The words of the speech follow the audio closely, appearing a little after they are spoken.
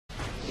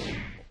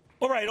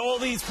All right, all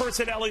these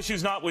personnel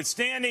issues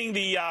notwithstanding,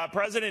 the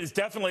president is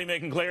definitely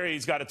making clear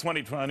he's got a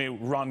 2020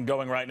 run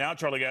going right now.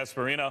 Charlie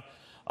Gasparino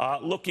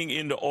looking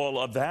into all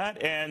of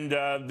that and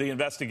the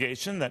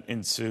investigation that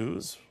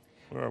ensues.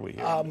 Where are we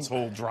here in this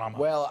whole drama?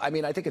 Well, I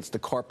mean, I think it's the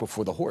cart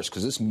before the horse,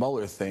 because this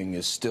Mueller thing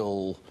is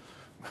still,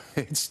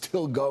 it's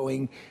still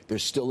going. They're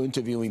still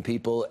interviewing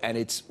people, and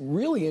it's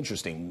really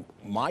interesting.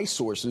 My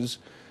sources,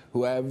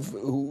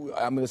 who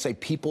I'm going to say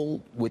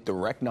people with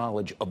direct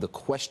knowledge of the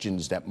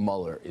questions that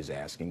Mueller is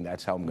asking,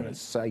 that's how I'm going to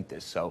cite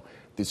this. So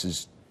this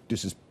is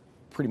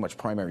pretty much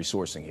primary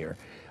sourcing here,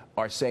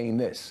 are saying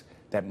this,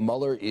 that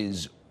Mueller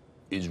is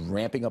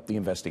ramping up the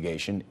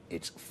investigation.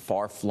 It's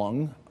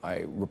far-flung.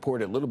 I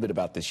reported a little bit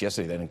about this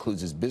yesterday. That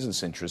includes his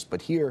business interests.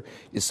 But here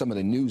is some of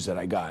the news that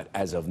I got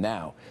as of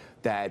now,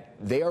 that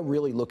they are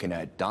really looking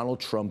at Donald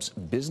Trump's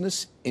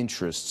business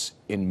interests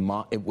in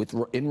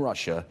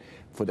Russia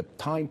for the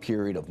time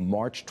period of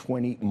March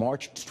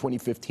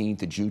 2015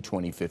 to June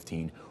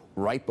 2015,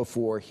 right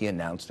before he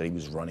announced that he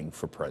was running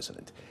for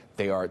president.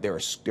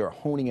 They're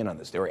honing in on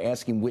this. They're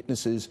asking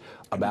witnesses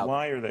about... And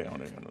why are they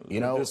honing in on this? You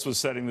know, this was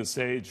setting the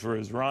stage for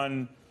his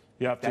run.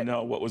 You have to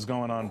know what was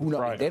going on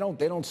prior. They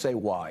don't say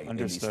why in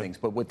these things,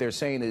 but what they're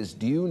saying is,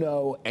 do you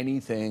know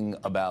anything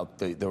about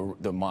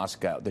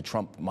the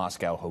Trump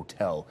Moscow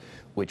hotel,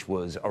 which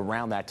was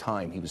around that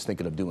time he was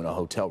thinking of doing a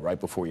hotel right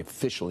before he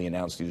officially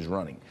announced he was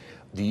running?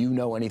 Do you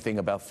know anything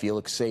about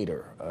Felix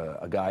Sater,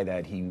 a guy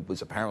that he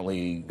was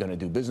apparently going to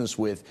do business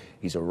with?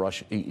 He's a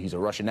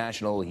Russian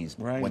national. He's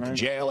went to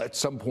jail at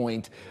some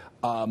point,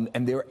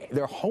 and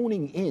they're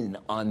honing in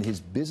on his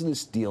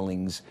business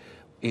dealings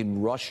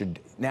in Russia.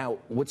 Now,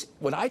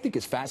 what I think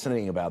is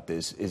fascinating about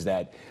this is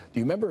that,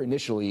 do you remember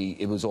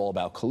initially it was all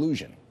about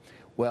collusion?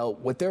 Well,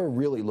 what they're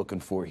really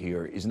looking for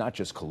here is not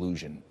just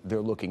collusion.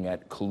 They're looking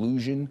at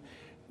collusion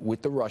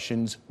with the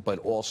Russians, but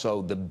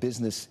also the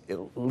business, at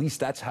least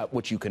that's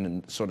what you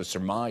can sort of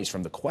surmise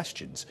from the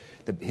questions,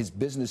 his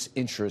business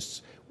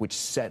interests, which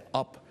set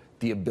up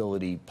the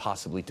ability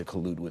possibly to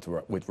collude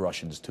with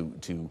Russians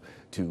to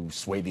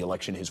sway the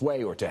election his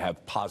way, or to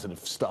have positive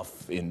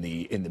stuff in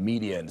the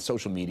media and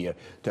social media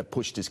to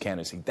push his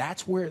candidacy.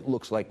 That's where it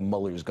looks like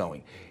Mueller's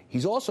going.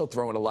 He's also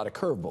throwing a lot of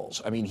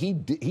curveballs. I mean,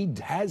 he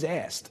has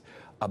asked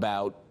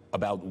about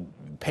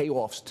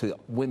payoffs to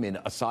women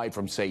aside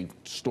from, say,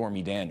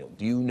 Stormy Daniels.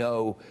 Do you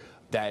know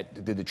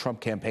that did the Trump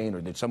campaign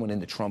or did someone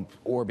in the Trump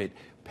orbit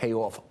pay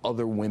off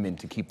other women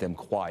to keep them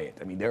quiet?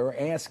 I mean, they're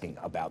asking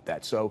about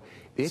that. So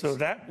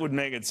that would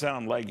make it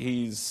sound like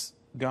he's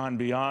gone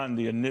beyond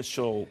the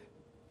initial,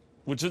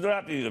 which is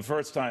not the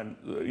first time,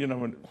 you know,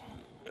 when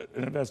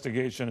an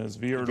investigation has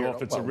veered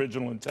off its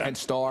original intent.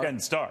 Ken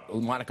Starr.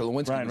 Monica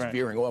Lewinsky was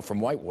veering off from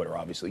Whitewater,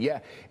 obviously.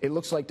 Yeah, it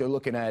looks like they're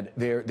looking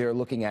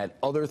at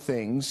other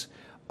things.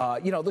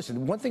 You know,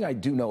 listen, one thing I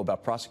do know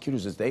about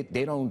prosecutors is they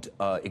don't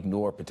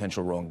ignore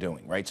potential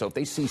wrongdoing, right? So if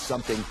they see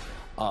something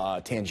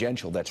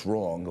tangential that's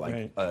wrong,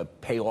 like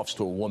payoffs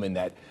to a woman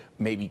that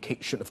maybe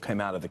shouldn't have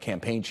come out of the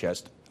campaign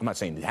chest, I'm not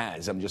saying it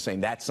has, I'm just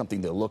saying that's something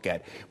they'll look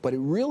at. But it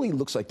really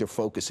looks like they're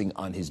focusing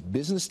on his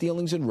business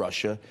dealings in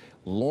Russia,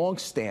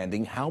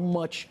 long-standing, how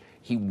much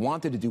he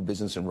wanted to do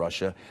business in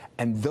Russia,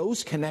 and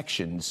those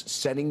connections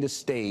setting the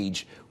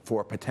stage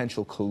for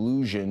potential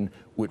collusion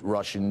with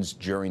Russians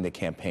during the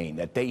campaign.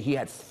 That he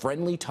had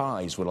friendly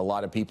ties with a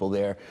lot of people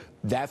there.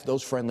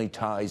 Those friendly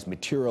ties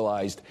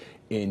materialized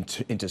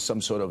into some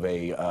sort of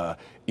a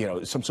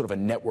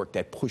network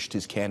that pushed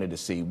his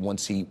candidacy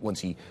once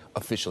he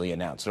officially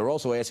announced. They're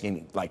also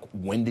asking, like,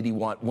 when did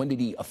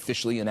he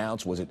officially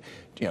announce? Was it,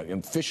 you know,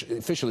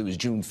 officially it was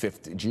June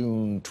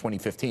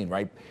 2015,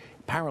 right?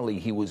 Apparently,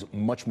 he was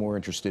much more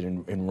interested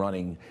in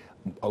running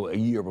a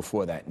year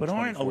before that. But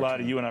aren't a lot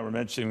of, you and I were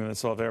mentioning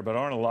this off air, but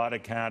aren't a lot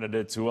of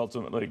candidates who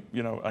ultimately,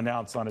 you know,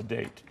 announce on a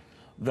date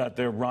that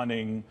they're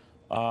running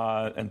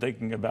and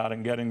thinking about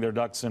and getting their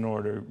ducks in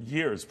order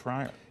years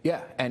prior?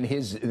 Yeah, and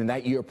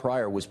that year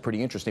prior was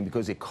pretty interesting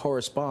because it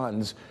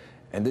corresponds,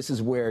 and this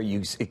is where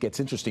it gets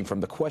interesting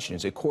from the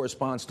questions. It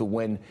corresponds to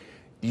when.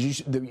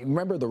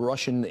 Remember the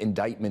Russian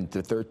indictment,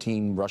 the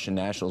 13 Russian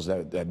nationals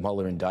that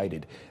Mueller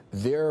indicted?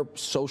 Their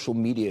social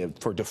media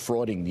for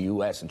defrauding the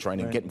U.S. and trying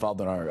to get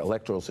involved in our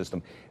electoral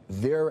system,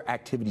 their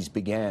activities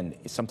began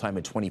sometime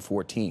in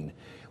 2014.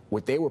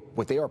 What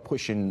they are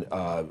pushing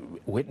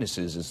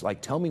witnesses is,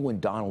 like, tell me when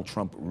Donald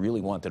Trump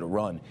really wanted to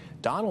run.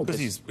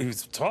 Because he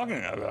was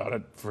talking about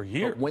it for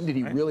years. But when did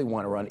he really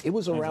want to run? It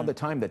was around the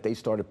time that they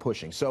started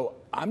pushing. So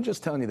I'm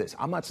just telling you this.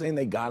 I'm not saying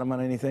they got him on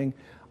anything.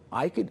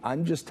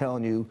 I'm just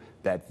telling you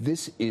that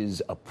this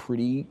is a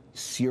pretty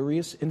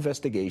serious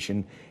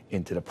investigation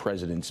into the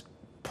president's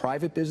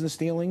private business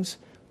dealings,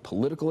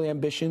 political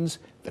ambitions,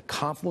 the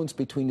confluence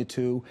between the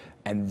two,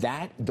 and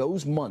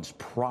those months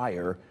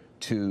prior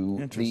to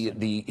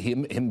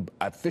him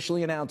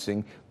officially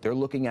announcing, they're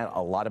looking at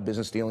a lot of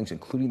business dealings,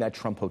 including that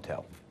Trump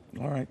hotel.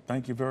 All right.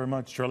 Thank you very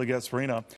much, Charlie Gasparino.